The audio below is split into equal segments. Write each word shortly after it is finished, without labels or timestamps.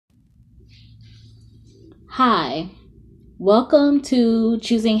Hi, welcome to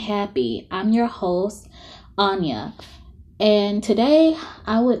Choosing Happy. I'm your host, Anya, and today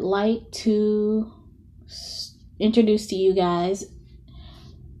I would like to introduce to you guys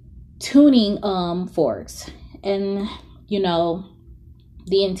tuning forks. And the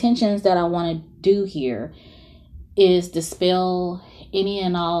intentions that I want to do here is dispel any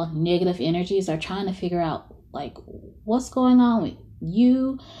and all negative energies or trying to figure out like what's going on with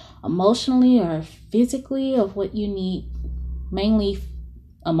you emotionally or physically of what you need, mainly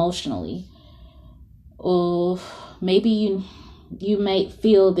emotionally. Or maybe you may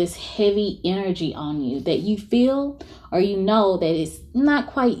feel this heavy energy on you that you feel or you know that it's not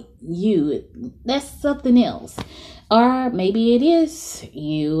quite you, that's something else. Or maybe it is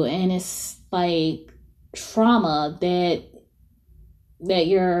you and it's like trauma that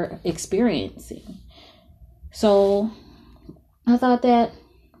you're experiencing. So I thought that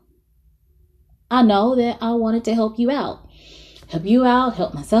I know that I wanted to help you out.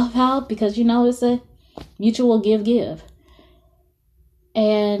 Help myself out, because it's a mutual give.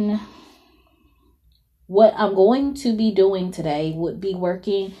 And what I'm going to be doing today would be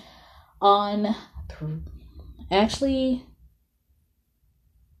working on actually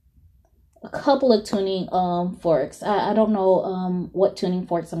a couple of tuning forks. I don't know what tuning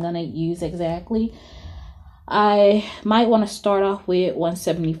forks I'm going to use exactly. I might want to start off with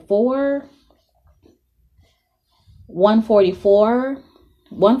 174, 144.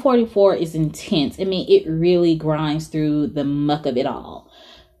 144 is intense. I mean, it really grinds through the muck of it all.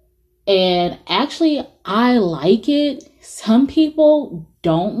 And actually, I like it. Some people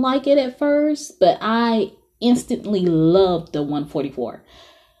don't like it at first, but I instantly loved the 144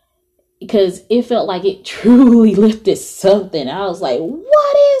 because it felt like it truly lifted something. I was like,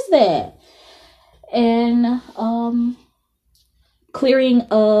 what is that? And clearing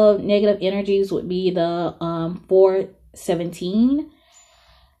of negative energies would be the 417.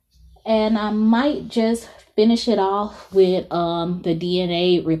 And I might just finish it off with the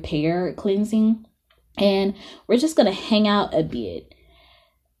DNA repair cleansing. And we're just going to hang out a bit.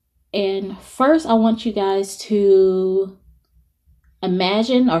 And first, I want you guys to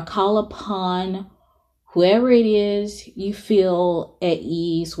imagine or call upon whoever it is you feel at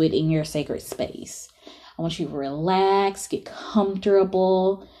ease with in your sacred space. I want you to relax, get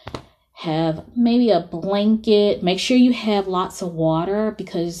comfortable, have maybe a blanket. Make sure you have lots of water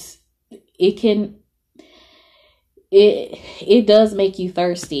because it does make you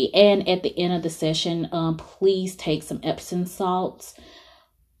thirsty. And at the end of the session, please take some Epsom salts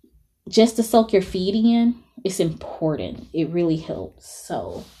just to soak your feet in. It's important. It really helps.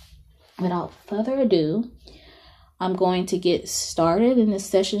 So without further ado, I'm going to get started, and this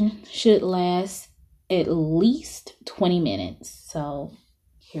session should last at least 20 minutes. So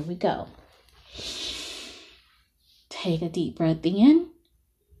here we go. Take a deep breath in.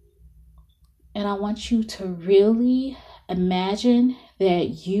 And I want you to really imagine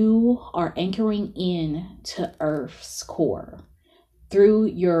that you are anchoring in to Earth's core through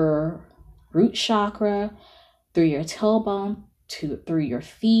your root chakra, through your tailbone, through your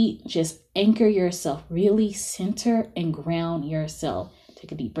feet. Just anchor yourself, really center and ground yourself.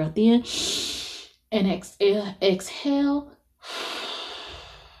 Take a deep breath in and exhale.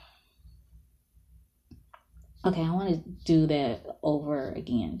 Okay, I want to do that over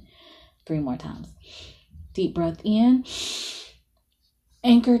again. 3 more times. Deep breath in.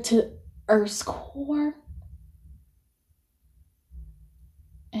 Anchor to Earth's core.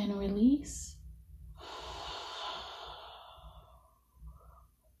 And release.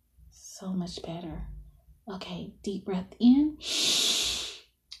 So much better. Okay, deep breath in.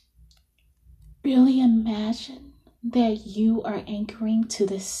 Really imagine that you are anchoring to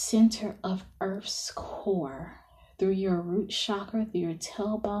the center of Earth's core through your root chakra, through your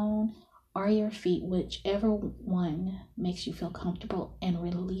tailbone, or your feet, whichever one makes you feel comfortable, and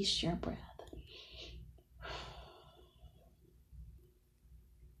release your breath.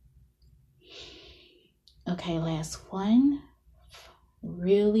 Okay, last one.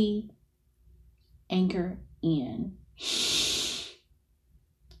 Really anchor in.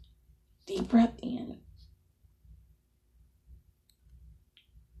 Deep breath in.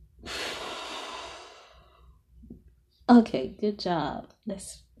 Okay, good job.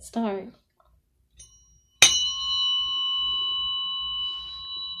 Let's start.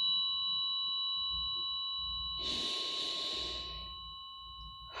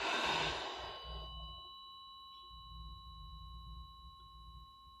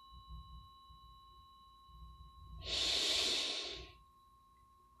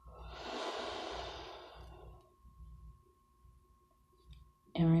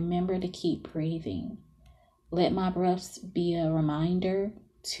 And remember to keep breathing. Let my breaths be a reminder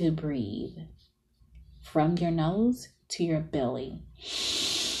to breathe from your nose to your belly.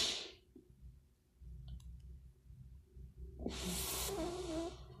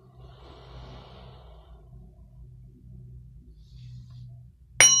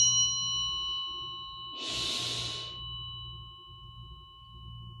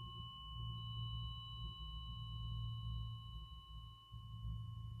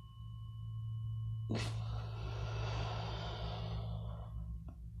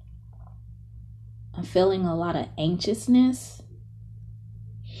 I'm feeling a lot of anxiousness.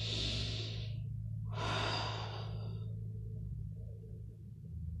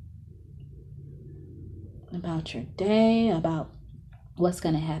 About your day, about what's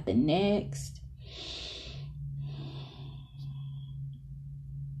going to happen next.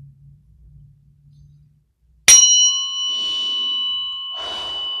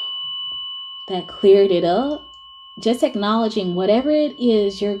 That cleared it up. Just acknowledging whatever it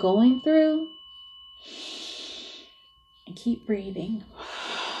is you're going through. And keep breathing.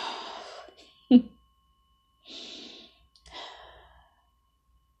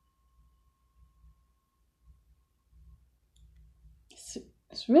 This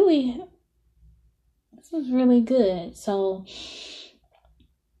is really good. So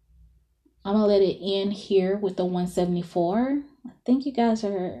I'm gonna let it end here with the 174. I think you guys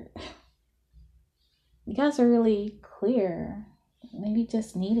are really clear. Maybe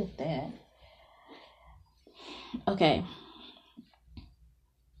just needed that. Okay.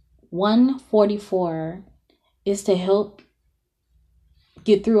 144 is to help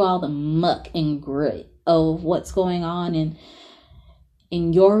get through all the muck and grit of what's going on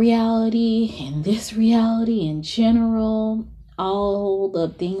in your reality, in this reality in general, all the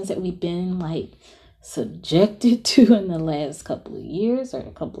things that we've been like subjected to in the last couple of years or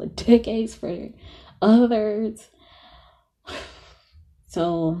a couple of decades for others.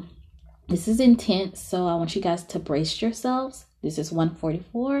 So this is intense, so I want you guys to brace yourselves. This is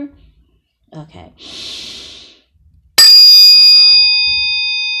 144. Okay.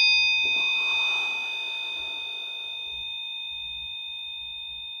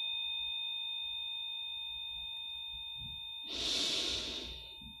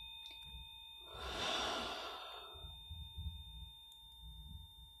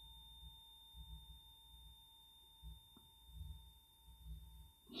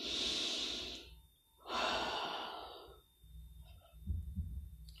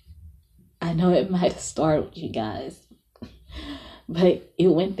 I know it might have startled you guys, but it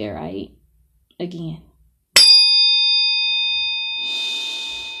went there, right? Again.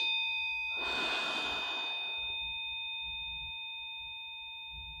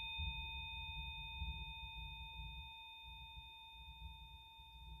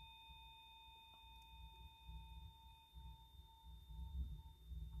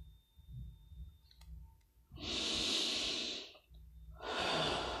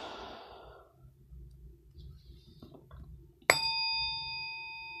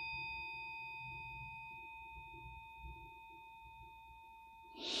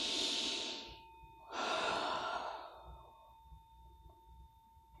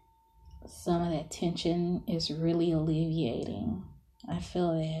 Some of that tension is really alleviating. I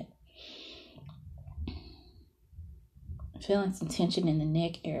feel that. Feeling some tension in the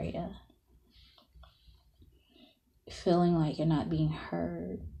neck area. Feeling like you're not being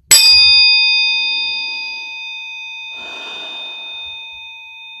heard.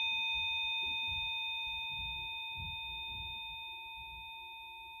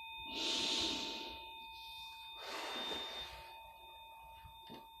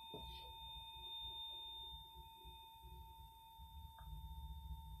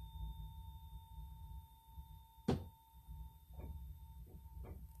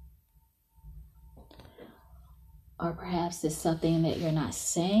 Or perhaps it's something that you're not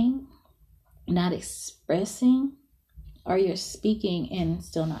saying, not expressing, or you're speaking and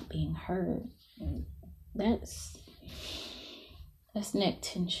still not being heard. That's neck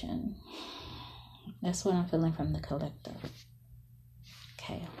tension. That's what I'm feeling from the collector.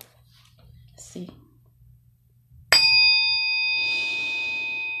 Okay, let's see.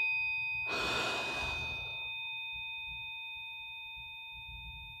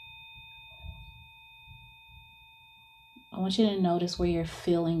 I want you to notice where you're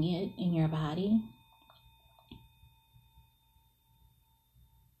feeling it in your body.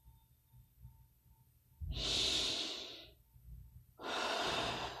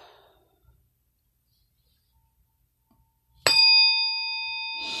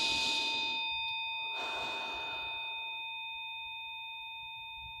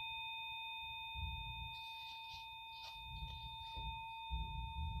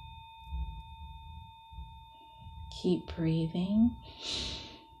 Keep breathing.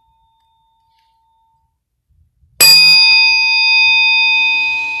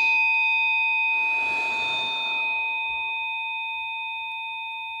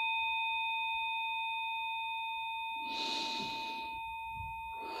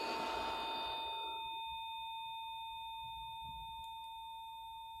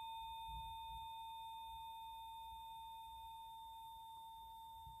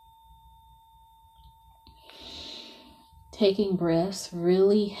 Taking breaths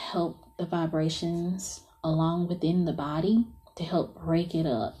really help the vibrations along within the body to help break it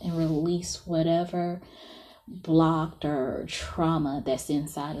up and release whatever blocked or trauma that's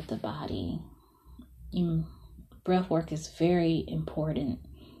inside of the body. Breath work is very important,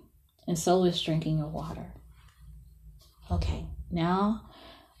 and so is drinking your water. Okay, now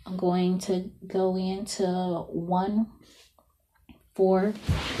I'm going to go into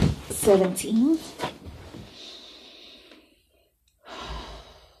 1-4-17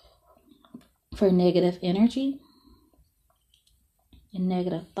 for negative energy and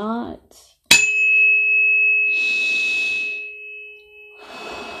negative thoughts.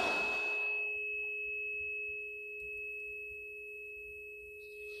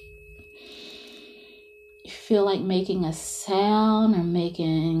 You feel like making a sound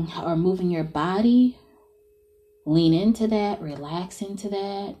or moving your body, lean into that, relax into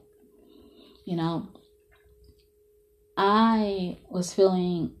that. I was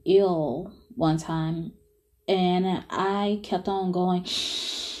feeling ill one time, and I kept on going,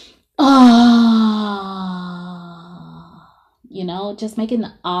 just making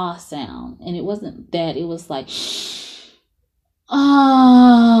the ah sound. And it wasn't that, it was like,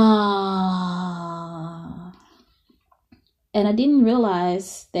 ah. And I didn't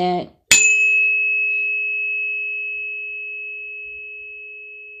realize that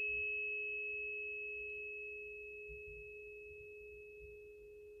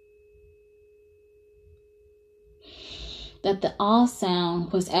the ah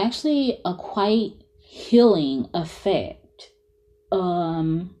sound was actually a quite healing effect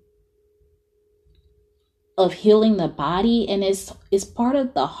of healing the body, and it's part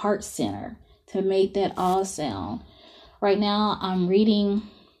of the heart center to make that ah sound. Right now I'm reading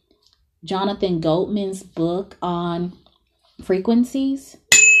Jonathan Goldman's book on frequencies,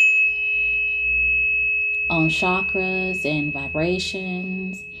 on chakras and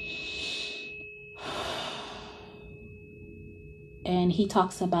vibrations. And he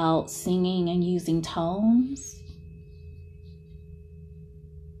talks about singing and using tones.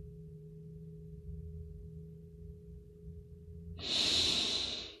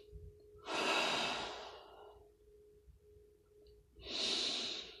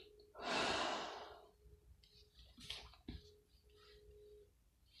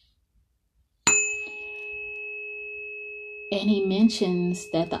 And he mentions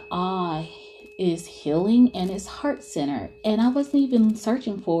that the eye is healing and it's heart center. And I wasn't even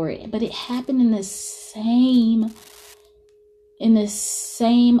searching for it, but it happened in the same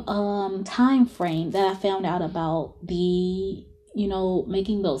time frame that I found out about the,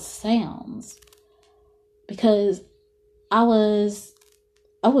 making those sounds. Because I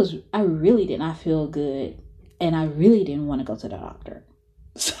really did not feel good, and I really didn't want to go to the doctor.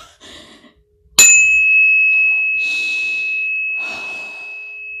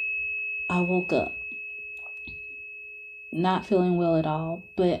 I woke up not feeling well at all,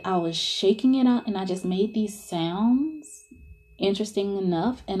 but I was shaking it out, and I just made these sounds, interesting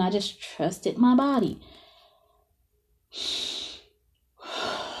enough, and I just trusted my body.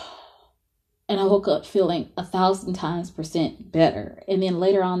 And I woke up feeling 1,000% better. And then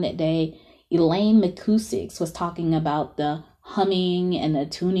later on that day, Elaine McCusick was talking about the humming and the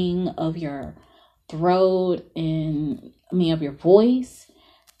tuning of your throat of your voice.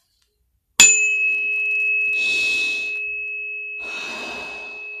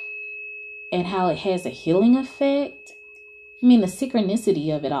 And how it has a healing effect. The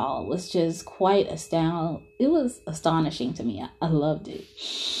synchronicity of it all was just quite astounding. It was astonishing to me. I loved it.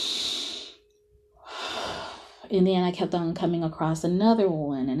 And then I kept on coming across another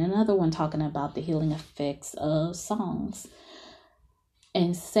one talking about the healing effects of songs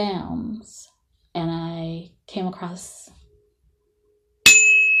and sounds. And I came across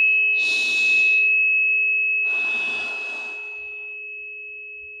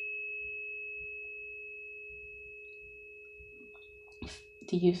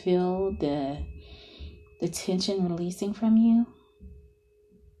Do you feel the tension releasing from you?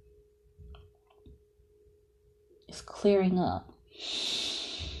 It's clearing up.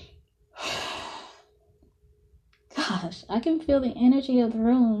 Gosh, I can feel the energy of the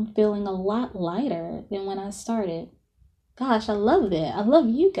room feeling a lot lighter than when I started. Gosh, I love that. I love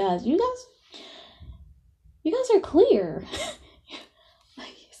you guys. You guys are clear.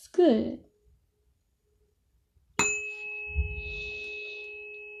 Like, it's good.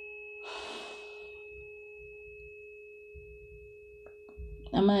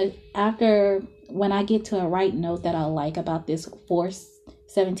 After when I get to a right note that I like about this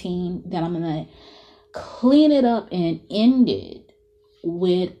 417, then I'm gonna clean it up and end it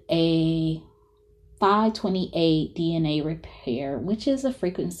with a 528 DNA repair, which is a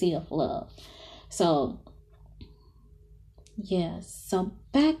frequency of love. So yes, so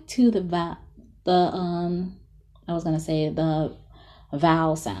back to the I was gonna say the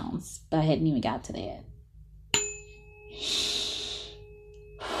vowel sounds, but I hadn't even got to that.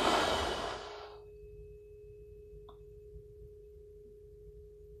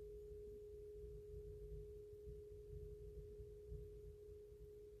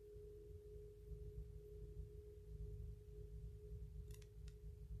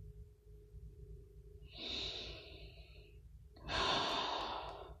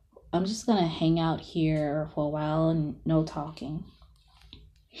 I'm just gonna hang out here for a while and no talking.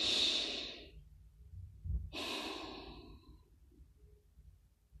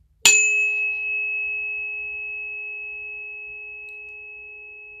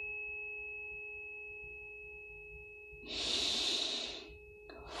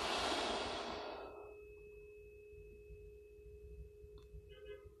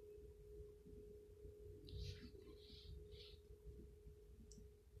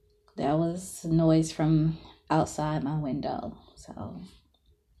 That was noise from outside my window. So,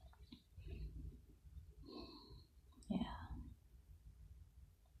 yeah.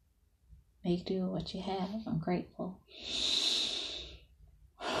 Make do with what you have. I'm grateful.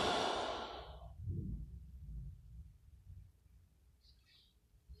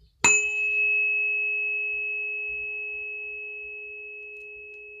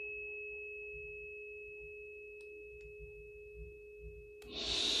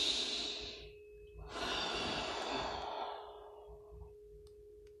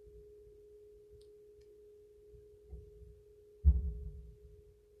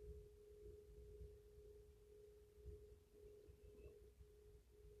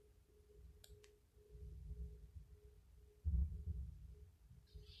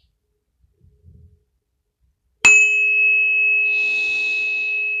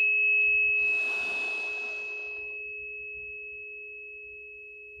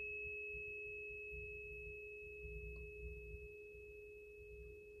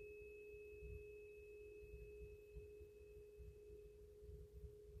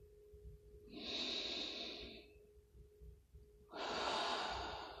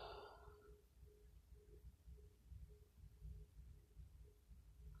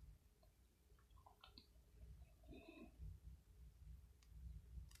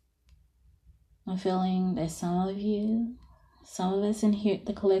 I'm feeling that some of us in here,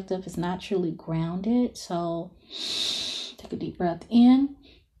 the collective, is not truly grounded. So take a deep breath in.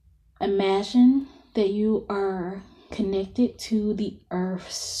 Imagine that you are connected to the Earth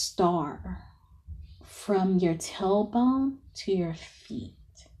star from your tailbone to your feet.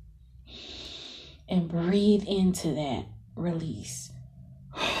 And breathe into that release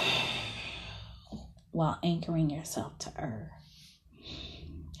while anchoring yourself to Earth.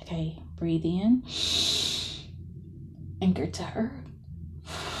 Okay, breathe in, anchor to Earth.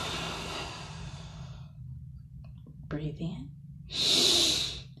 Breathe in,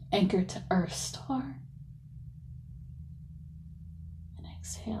 anchor to Earth star. And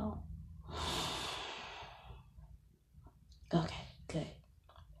exhale. Okay, good.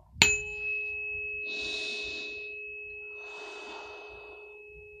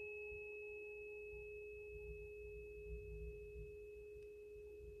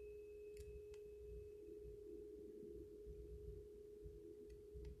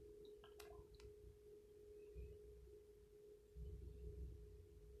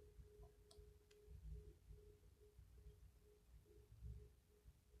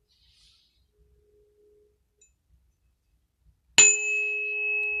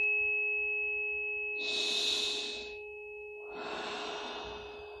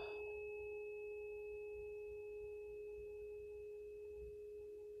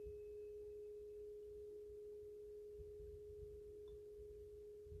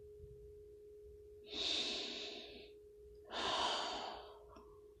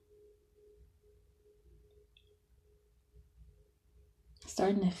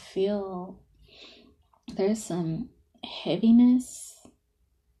 Starting to feel there's some heaviness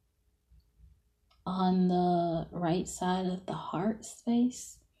on the right side of the heart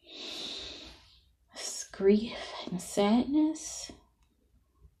space. It's grief and sadness.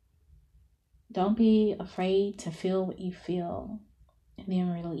 Don't be afraid to feel what you feel and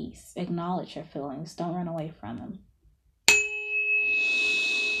then release. Acknowledge your feelings. Don't run away from them.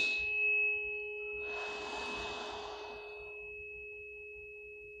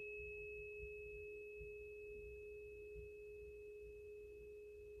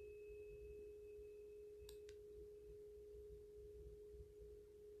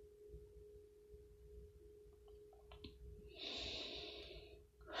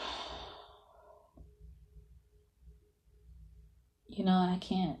 You know,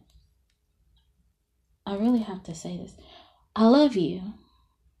 I really have to say this. I love you.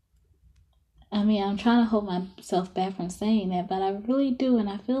 I mean, I'm trying to hold myself back from saying that, but I really do. And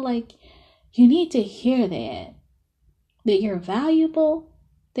I feel like you need to hear that you're valuable,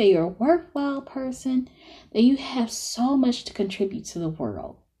 that you're a worthwhile person, that you have so much to contribute to the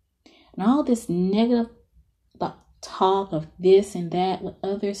world. And all this negative talk of this and that, what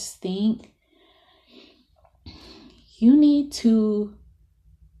others think, you need to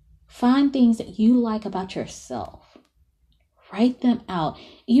find things that you like about yourself. Write them out.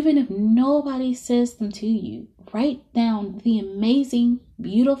 Even if nobody says them to you, write down the amazing,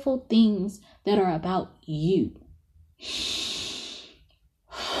 beautiful things that are about you.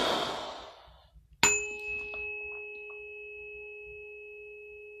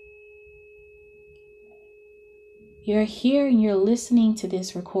 You're here and you're listening to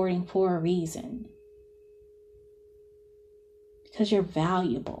this recording for a reason. Because you're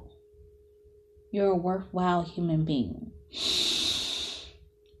valuable. You're a worthwhile human being.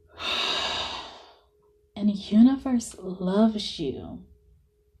 And the universe loves you.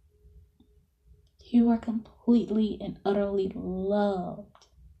 You are completely and utterly loved.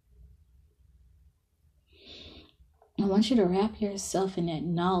 I want you to wrap yourself in that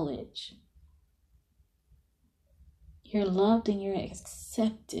knowledge. You're loved and you're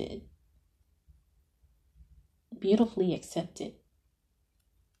accepted. Beautifully accepted.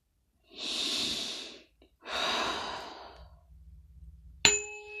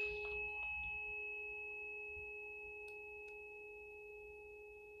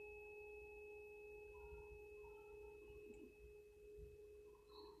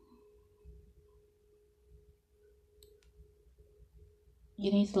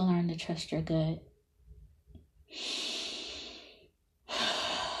 You need to learn to trust your gut.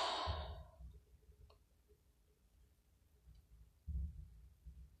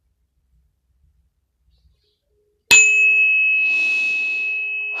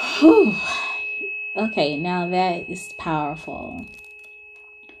 Whew. Okay, now that is powerful.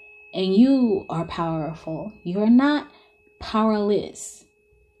 And you are powerful. You are not powerless.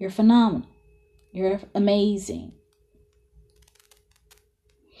 You're phenomenal. You're amazing.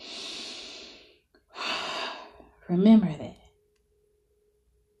 Remember that.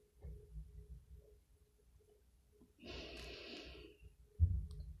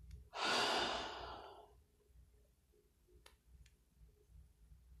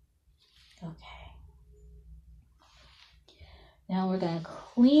 Okay. Now we're going to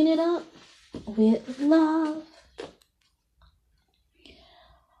clean it up with love.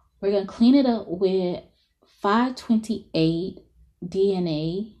 We're going to clean it up with 528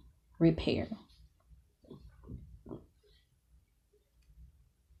 DNA repair.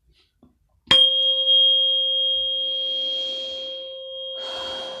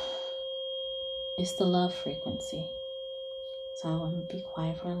 It's the love frequency. So I want to be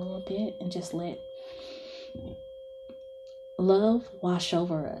quiet for a little bit and just let love wash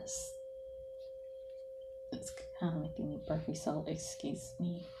over us. It's kind of making me burpy, so excuse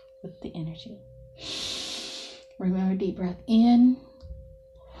me with the energy. Remember, deep breath in.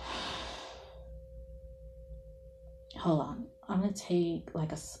 Hold on. I'm going to take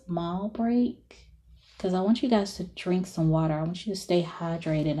like a small break because I want you guys to drink some water. I want you to stay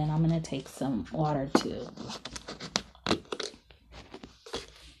hydrated, and I'm going to take some water too.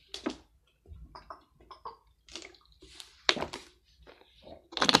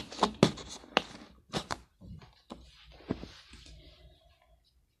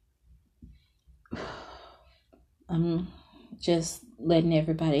 I'm just letting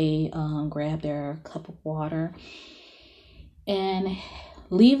everybody grab their cup of water and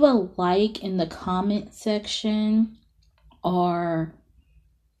leave a like in the comment section, or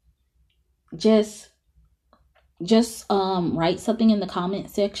just write something in the comment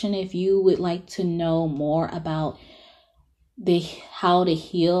section if you would like to know more about how to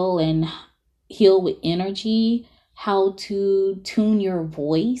heal and heal with energy, how to tune your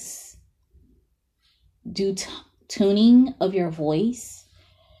voice. do tuning of your voice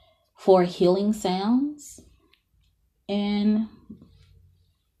for healing sounds, and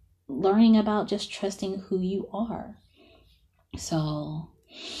learning about just trusting who you are. So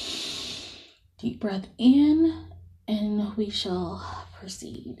deep breath in, and we shall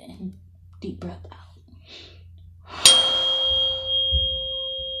proceed. And deep breath out.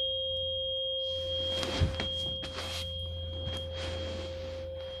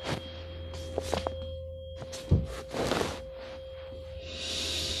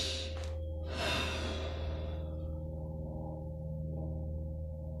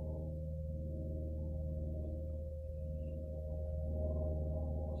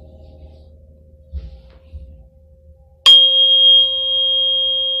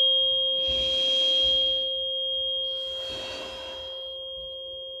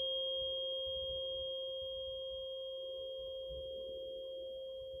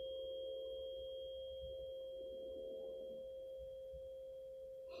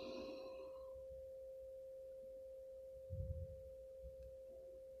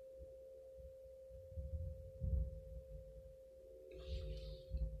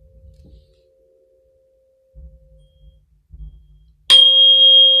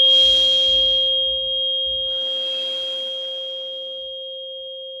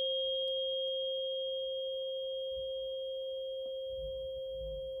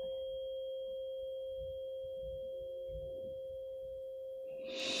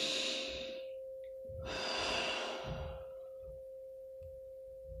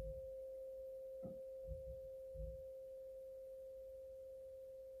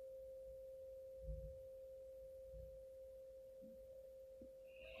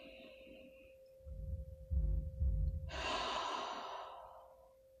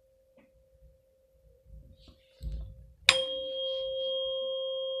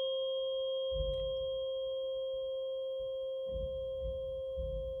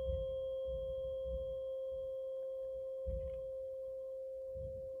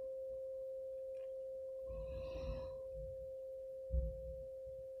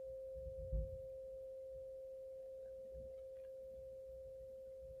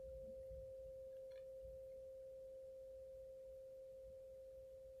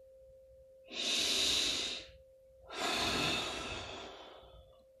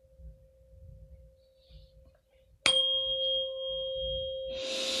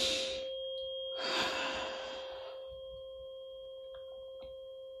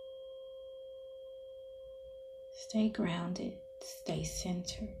 Stay grounded, stay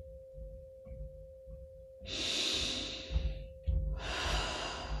centered.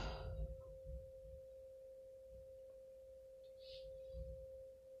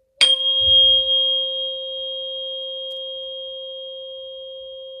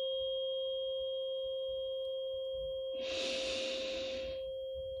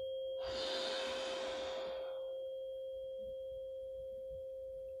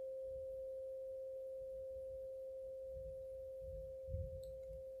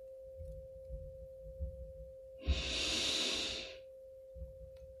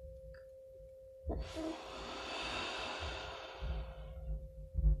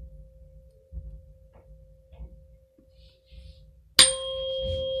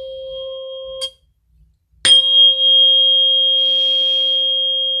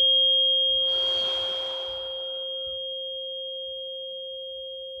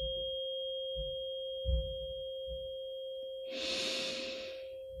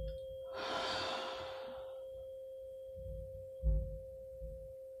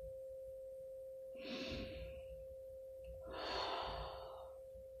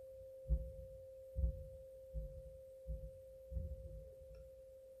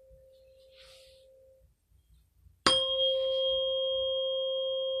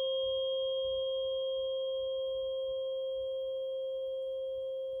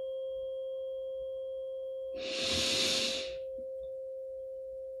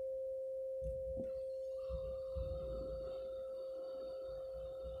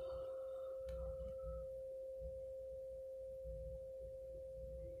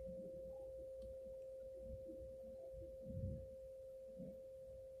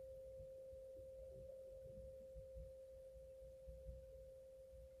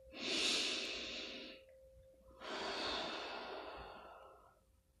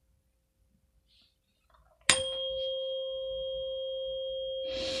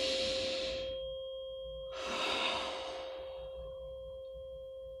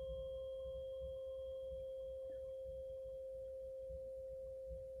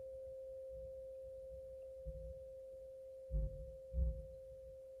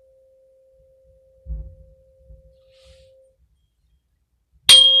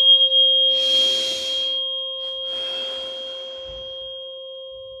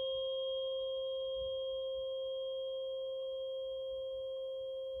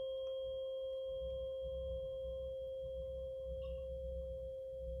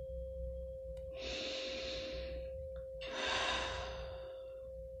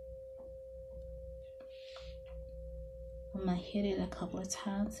 hit it a couple of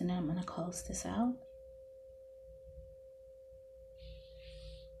times and then I'm going to close this out.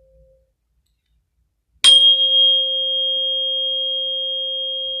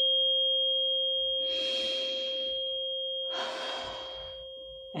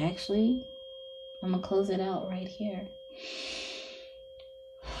 Actually, I'm going to close it out right here.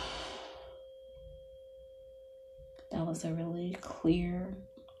 That was a really clear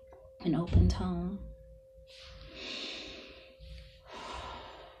and open tone.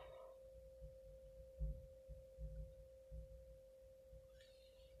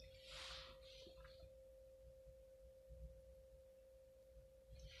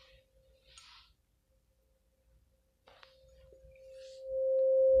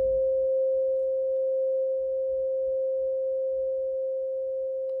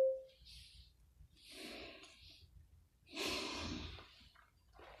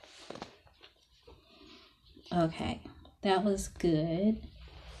 Okay, that was good.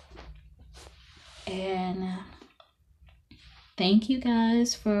 And thank you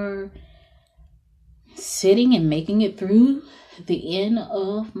guys for sitting and making it through the end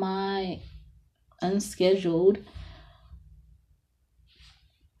of my unscheduled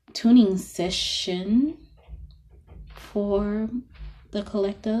tuning session for the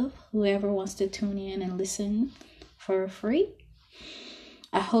collective, whoever wants to tune in and listen for free.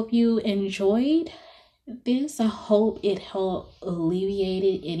 I hope you enjoyed this. I hope it helped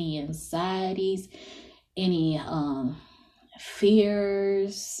alleviated any anxieties, any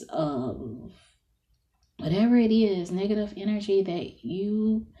fears of whatever it is, negative energy that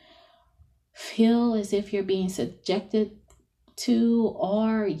you feel as if you're being subjected to,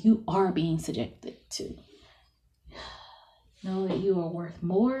 or you are being subjected to. Know that you are worth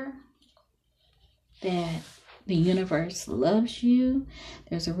more, that the universe loves you.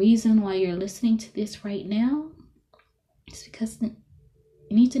 There's a reason why you're listening to this right now. It's because you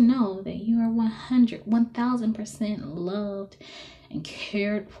need to know that you are 1000% loved and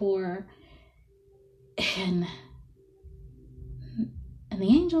cared for, and the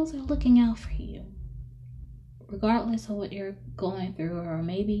angels are looking out for you, regardless of what you're going through, or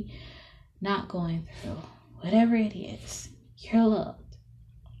maybe not going through. Whatever it is, you're loved.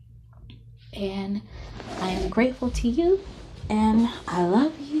 And I am grateful to you, and I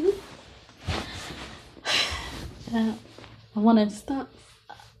love you. I want to stop.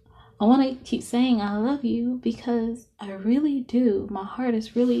 I want to keep saying I love you because I really do. My heart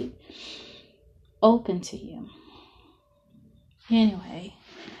is really open to you. Anyway,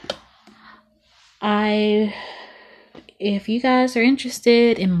 if you guys are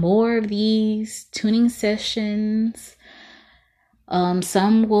interested in more of these tuning sessions,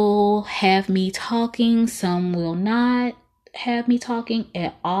 some will have me talking, some will not have me talking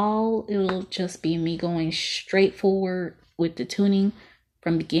at all. It'll just be me going straight forward with the tuning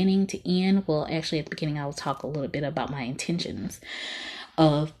from beginning to end. Well, actually at the beginning I will talk a little bit about my intentions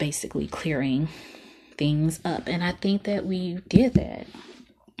of basically clearing things up, and I think that we did that.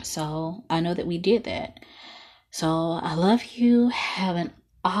 So I know that we did that. So I love you. Have an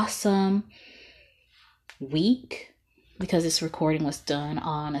awesome week, because this recording was done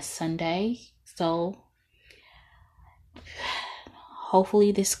on a Sunday. So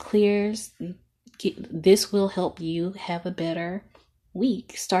hopefully this clears. This will help you have a better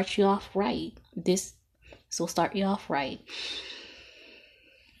week. Start you off right. This will start you off right.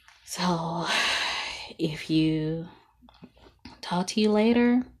 So if you talk to you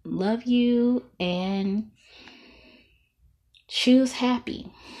later, love you, and choose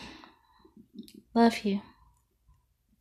happy. Love you.